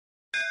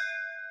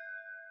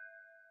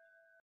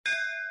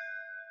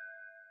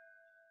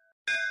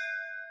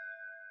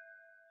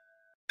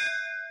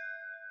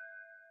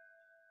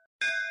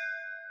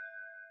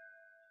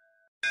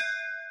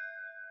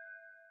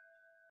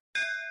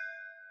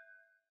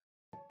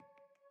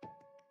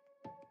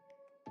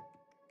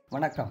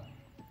வணக்கம்.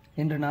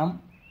 இன்று நாம்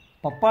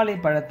பப்பாளி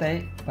பழத்தை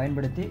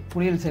பயன்படுத்தி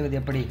குளியல் செய்வது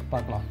எப்படி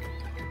பார்க்கலாம்.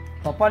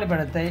 பப்பாளி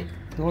பழத்தை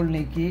தோல்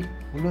நீக்கி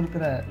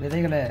உள்ளிருக்கிற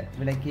விதைகளை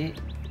விலக்கி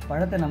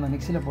பழத்தை நம்ம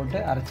மிக்சியில் போட்டு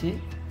அரைச்சி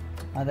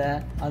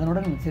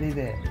அதனுடன்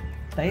சிறிது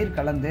தயிர்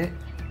கலந்து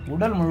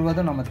உடல்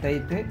முழுவதும் நம்ம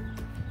தேய்த்து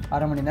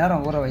அரை மணி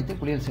நேரம் ஊற வைத்து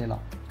குளியல்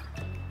செய்யலாம்.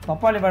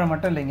 பப்பாளி பழம்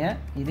மட்டும் இல்லைங்க,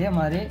 இதே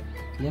மாதிரி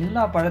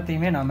எல்லா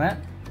பழத்தையுமே நாம்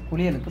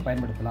குளியலுக்கு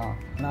பயன்படுத்தலாம்.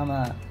 நாம்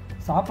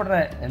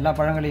சாப்பிட்ற எல்லா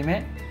பழங்களையுமே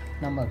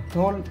நம்ம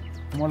தோல்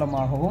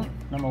மூலமாகவும்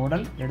நம்ம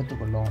உடல்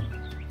எடுத்துக்கொள்ளும்.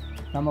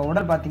 நம்ம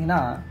உடல் பார்த்திங்கன்னா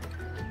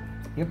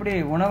எப்படி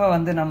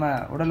உணவை நம்ம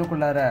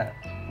உடலுக்குள்ளார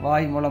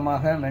வாய்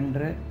மூலமாக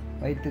மென்று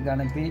வயிற்றுக்கு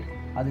அனுப்பி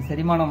அது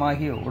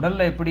செரிமானமாகி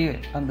உடலில் எப்படி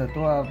அந்த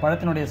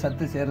பழத்தினுடைய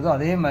சத்து சேருதோ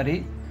அதே மாதிரி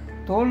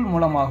தோல்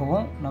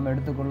மூலமாகவும் நம்ம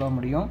எடுத்துக்கொள்ள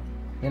முடியும்.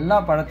 எல்லா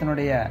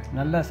பழத்தினுடைய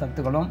நல்ல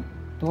சத்துக்களும்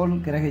தோல்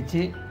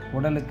கிரகிச்சு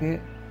உடலுக்கு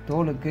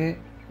தோலுக்கு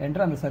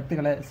என்று அந்த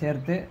சத்துக்களை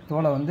சேர்த்து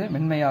தோலை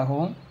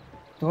மென்மையாகவும்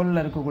தோலில்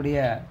இருக்கக்கூடிய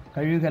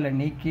கழிவுகளை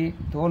நீக்கி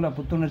தோலை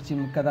புத்துணர்ச்சி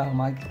மிக்கதாக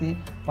மாற்றி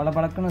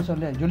பளபளக்குன்னு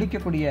சொல்லி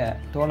ஜொலிக்கக்கூடிய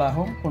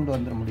தோலாகவும் கொண்டு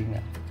வந்துட முடியுங்க.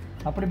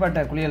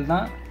 அப்படிப்பட்ட குளியல்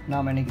தான்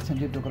நாம் இன்றைக்கி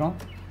செஞ்சிட்ருக்குறோம்.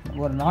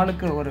 ஒரு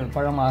நாளுக்கு ஒரு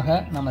பழமாக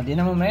நம்ம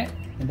தினமுமே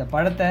இந்த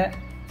பழத்தை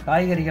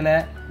காய்கறிகளை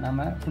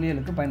நம்ம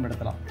குளியலுக்கு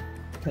பயன்படுத்தலாம்.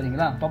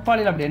 சரிங்களா?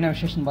 பப்பாளியில் அப்படி என்ன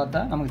விசேஷம்னு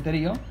பார்த்தா நமக்கு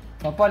தெரியும்.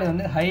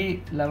 பப்பாளி ஹை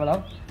லெவல்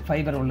ஆஃப்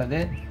ஃபைபர் உள்ளது,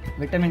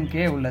 விட்டமின்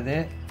கே உள்ளது.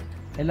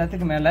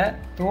 எல்லாத்துக்கும் மேலே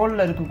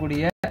தோலில்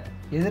இருக்கக்கூடிய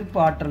எதிர்ப்பு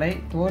ஆற்றலை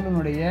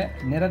தோலினுடைய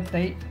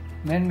நிறத்தை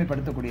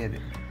மேன்மைப்படுத்தக்கூடியது.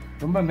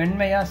 ரொம்ப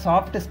மென்மையாக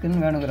சாஃப்ட்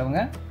ஸ்கின்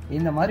வேணுங்கிறவங்க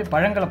இந்த மாதிரி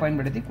பழங்களை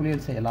பயன்படுத்தி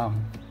குளியல் செய்யலாம்.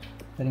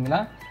 சரிங்களா?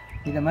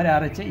 இந்த மாதிரி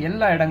அரைச்சி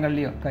எல்லா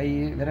இடங்கள்லையும் கை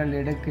விரல்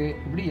இடுக்கு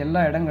இப்படி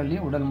எல்லா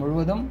இடங்கள்லையும் உடல்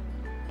முழுவதும்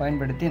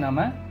பயன்படுத்தி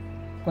நாம்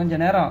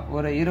கொஞ்சம் நேரம்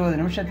ஒரு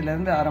 20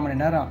 நிமிஷத்துலேருந்து அரை மணி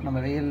நேரம் நம்ம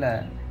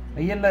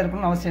வெயிலில்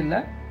இருக்கணும்னு அவசியம்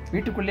இல்லை,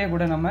 வீட்டுக்குள்ளேயே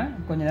கூட நம்ம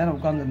கொஞ்சம் நேரம்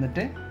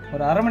உட்கார்ந்துருந்துட்டு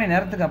ஒரு அரை மணி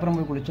நேரத்துக்கு அப்புறம்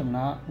போய்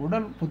குளித்தோம்னா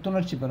உடல்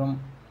புத்துணர்ச்சி பெறும்,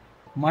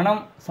 மனம்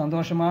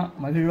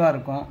சந்தோஷமாக மகிழ்வாக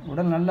இருக்கும்,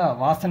 உடல் நல்லா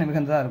வாசனை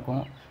மிகுந்ததாக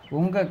இருக்கும்.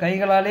 உங்கள்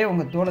கைகளாலே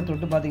உங்கள் தோலை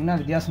தொட்டு பார்த்திங்கன்னா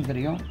வித்தியாசம்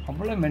தெரியும்.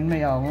 அவ்வளோ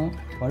மென்மையாகவும்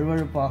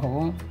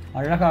வழுவழுப்பாகவும்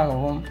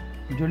அழகாகவும்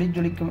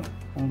ஜொலிக்கும்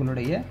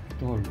உங்களுடைய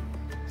தோல்.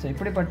 ஸோ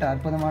இப்படிப்பட்ட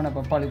அற்புதமான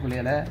பப்பாளி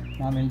குளியலை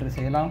நாம் இன்று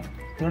செய்யலாம்.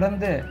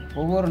 தொடர்ந்து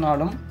ஒவ்வொரு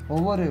நாளும்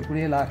ஒவ்வொரு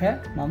குளியலாக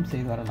நாம்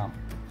செய்து வரலாம்.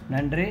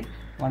 நன்றி,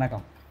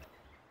 வணக்கம்.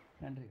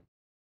 நன்றி.